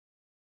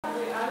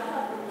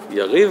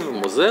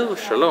Yariv Mozer,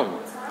 Shalom.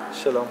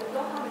 Shalom.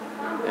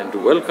 And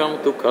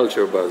welcome to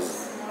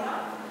CultureBuzz.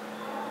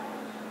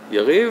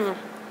 Yariv,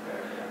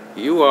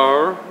 you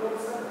are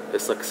a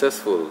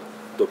successful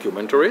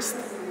documentarist.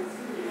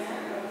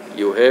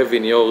 You have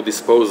in your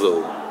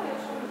disposal,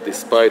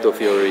 despite of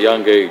your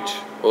young age,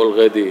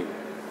 already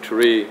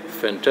 3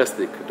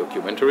 fantastic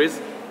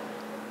documentaries.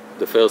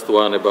 The first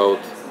one about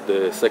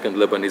the Second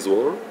Lebanese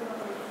War,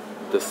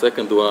 the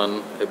second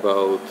one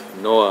about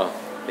Noah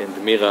and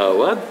Mira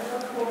Awad,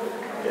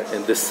 Yes.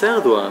 and the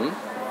third one,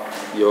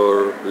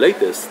 your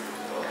latest,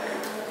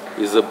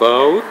 is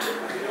about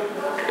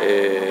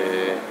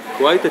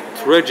quite a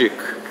tragic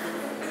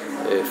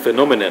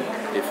phenomenon,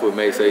 if we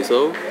may say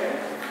so.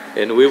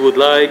 And we would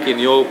like, in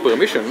your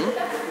permission,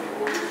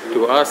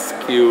 to ask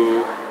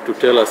you to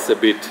tell us a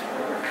bit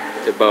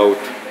about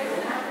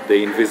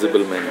The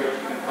Invisible Man.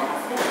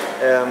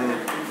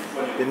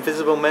 The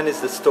Invisible Man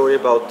is the story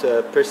about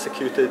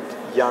persecuted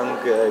young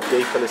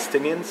gay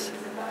Palestinians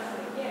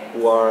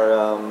who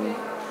are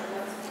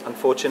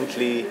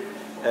unfortunately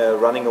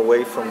running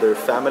away from their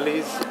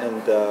families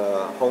and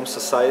home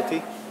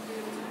society.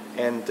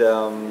 And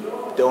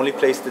the only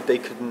place that they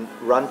can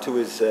run to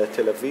is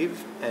Tel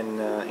Aviv, and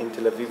in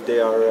Tel Aviv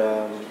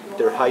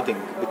they're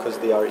hiding because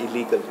they are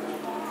illegal.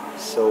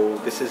 So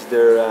this is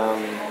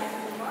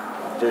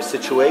their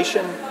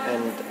situation,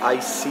 and I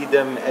see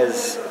them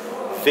as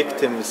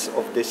victims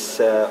of this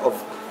of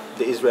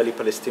the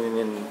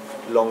Israeli-Palestinian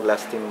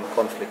long-lasting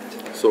conflict.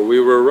 So we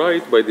were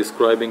right by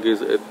describing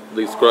this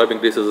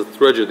as a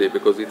tragedy,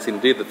 because it's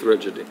indeed a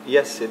tragedy.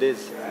 Yes, it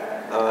is.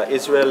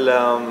 Israel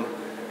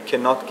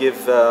cannot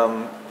give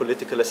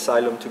political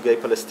asylum to gay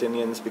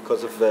Palestinians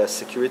because of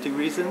security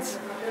reasons,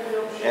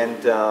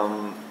 and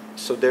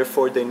so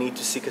therefore they need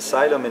to seek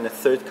asylum in a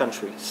third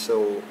country,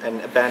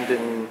 and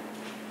abandon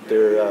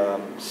their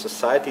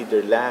society,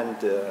 their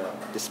land,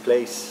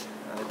 displace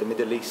the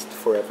Middle East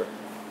forever.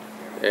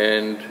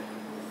 And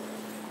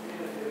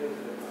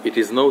it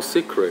is no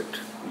secret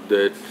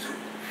that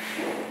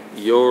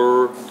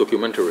your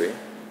documentary,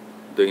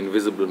 The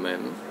Invisible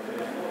Man,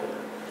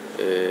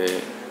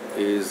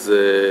 is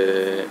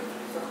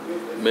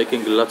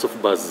making lots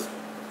of buzz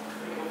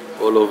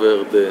all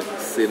over the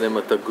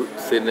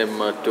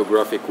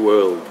cinematographic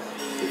world,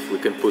 if we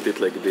can put it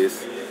like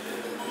this.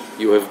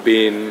 You have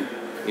been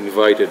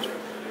invited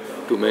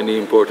to many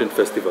important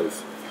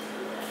festivals,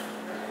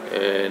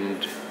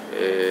 and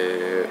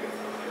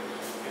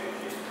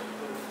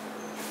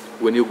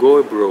when you go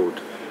abroad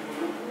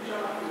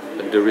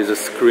and there is a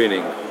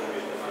screening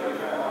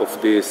of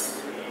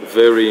this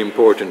very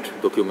important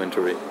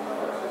documentary,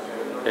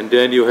 and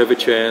then you have a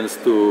chance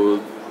to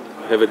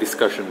have a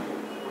discussion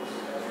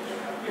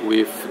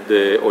with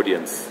the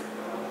audience,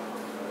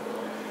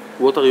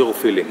 what are your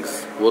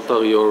feelings? What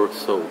are your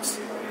thoughts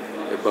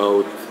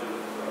about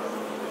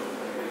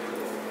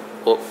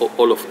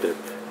all of that?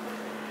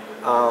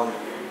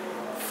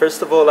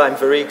 First of all, I'm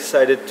very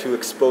excited to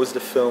expose the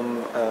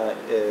film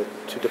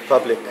to the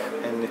public,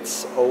 and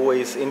it's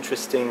always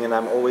interesting, and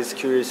I'm always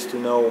curious to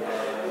know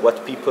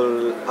what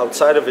people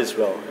outside of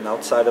Israel and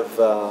outside of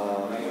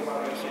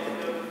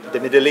the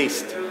Middle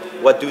East,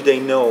 what do they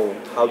know,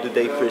 how do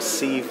they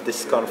perceive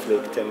this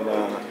conflict, and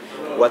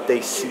what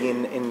they see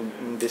in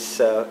this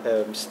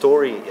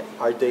story.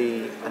 Are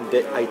they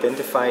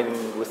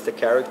identifying with the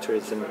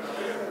characters, and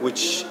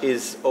which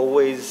is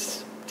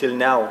always, till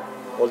now,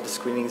 all the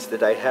screenings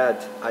that I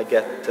had, I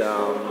get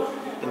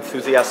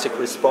enthusiastic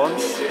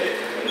response.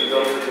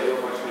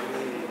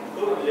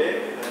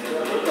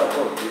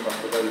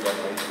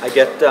 I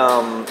get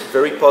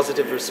very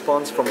positive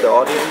response from the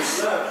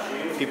audience.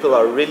 People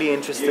are really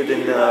interested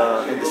in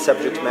the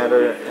subject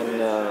matter,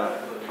 and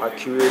are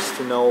curious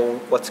to know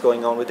what's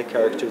going on with the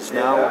characters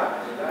now,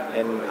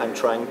 and I'm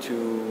trying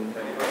to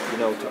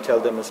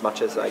tell them as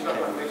much as I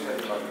can.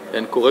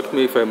 And correct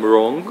me if I'm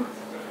wrong,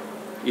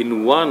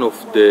 in one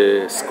of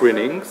the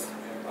screenings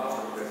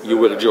you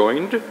were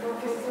joined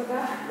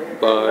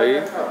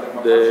by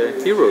the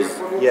heroes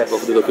Yes.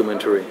 of the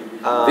documentary.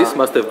 This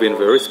must have been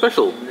very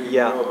special.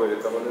 Yeah.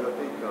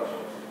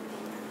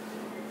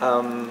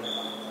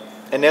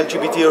 An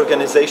LGBT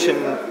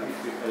organization.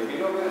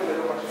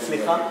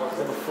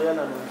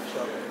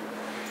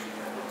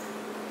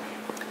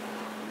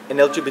 An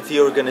LGBT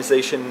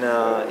organization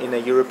in a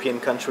European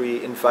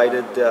country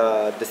invited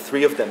the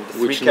 3 of them, the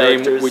 3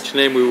 characters. Which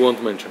name we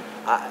won't mention?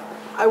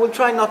 I will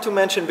try not to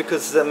mention,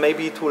 because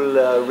maybe it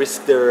will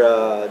risk their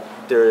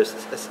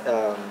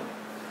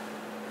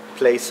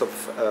place of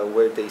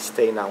where they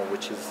stay now,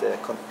 which is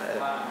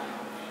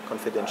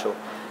confidential.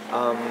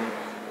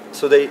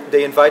 So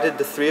they invited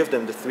the 3 of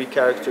them, the 3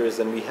 characters,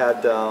 and we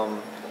had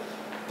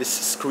this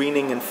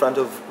screening in front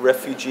of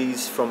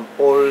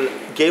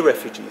gay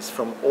refugees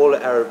from all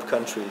Arab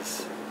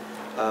countries,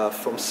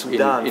 from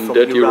Sudan, in from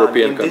that Iran,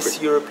 European in country.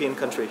 this European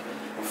country,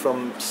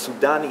 from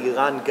Sudan,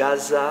 Iran,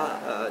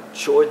 Gaza,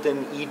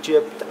 Jordan,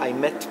 Egypt. I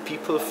met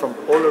people from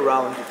all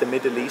around the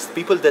Middle East,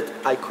 people that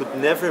I could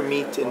never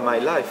meet in my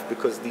life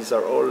because these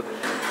are all,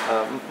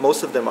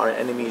 most of them are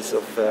enemies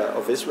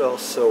of Israel.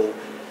 So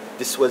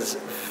this was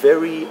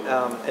very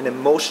an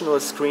emotional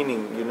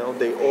screening. You know,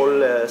 they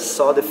all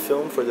saw the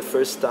film for the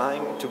first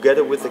time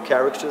together with the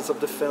characters of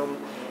the film.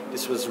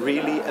 This was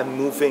really a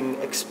moving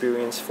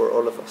experience for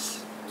all of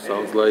us.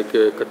 Sounds like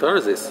a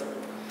catharsis.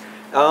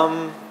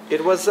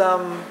 It was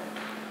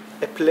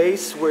a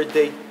place where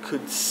they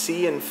could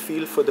see and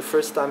feel for the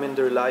first time in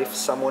their life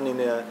someone in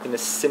a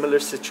similar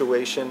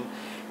situation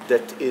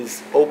that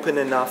is open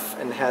enough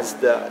and has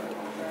the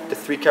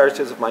three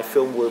characters of my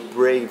film were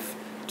brave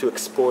to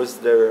expose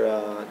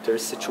their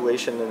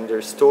situation and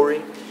their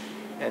story,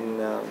 and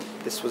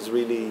this was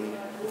really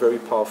very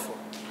powerful.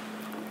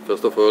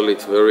 First of all,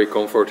 it's very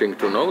comforting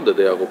to know that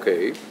they are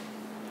okay.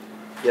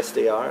 Yes,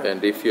 they are.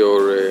 And if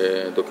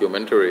your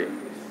documentary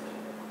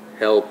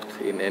helped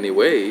in any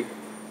way,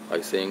 I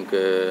think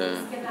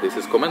this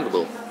is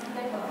commendable.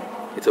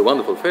 It's a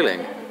wonderful feeling.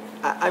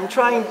 I'm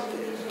trying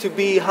to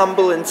be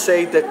humble and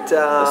say that...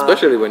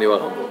 especially when you are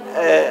humble.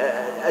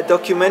 A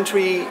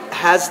documentary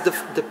has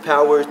the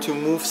power to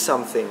move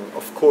something,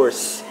 of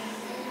course.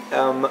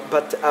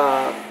 But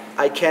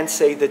I can't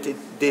say that it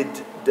did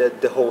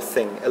the whole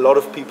thing. A lot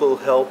of people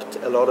helped,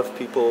 a lot of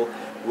people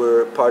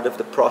were part of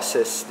the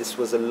process. This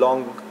was a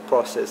long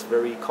process,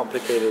 very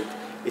complicated.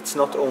 It's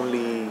not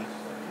only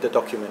the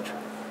documentary.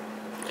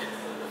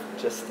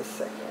 Just a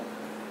second.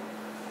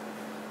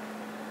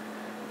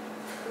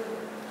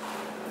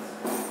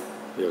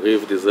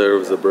 Yariv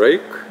deserves a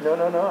break. No,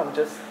 I'm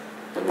just...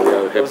 And we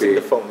are happy.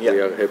 The phone, yeah. We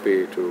are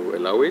happy to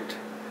allow it.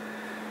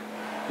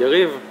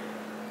 Yariv,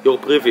 your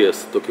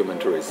previous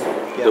documentaries,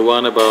 the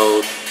one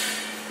about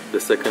the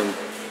Second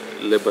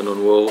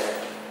Lebanon War,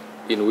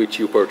 in which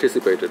you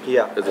participated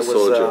as a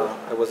soldier.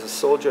 I was a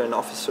soldier and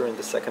officer in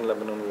the Second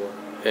Lebanon War.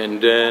 And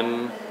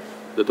then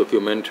the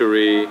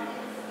documentary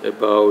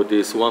about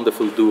this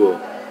wonderful duo,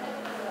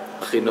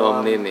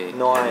 Achinoam Nini,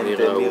 Noah and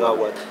Mira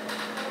Awad.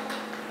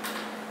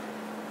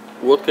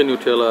 What can you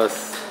tell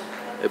us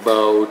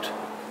about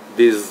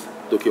these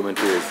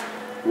documentaries?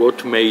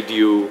 What made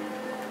you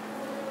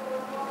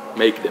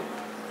make them?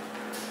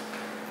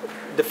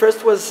 The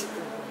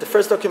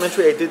first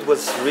documentary I did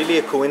was really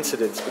a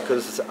coincidence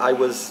because I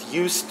was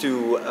used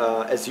to,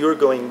 as you're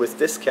going with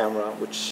this camera, which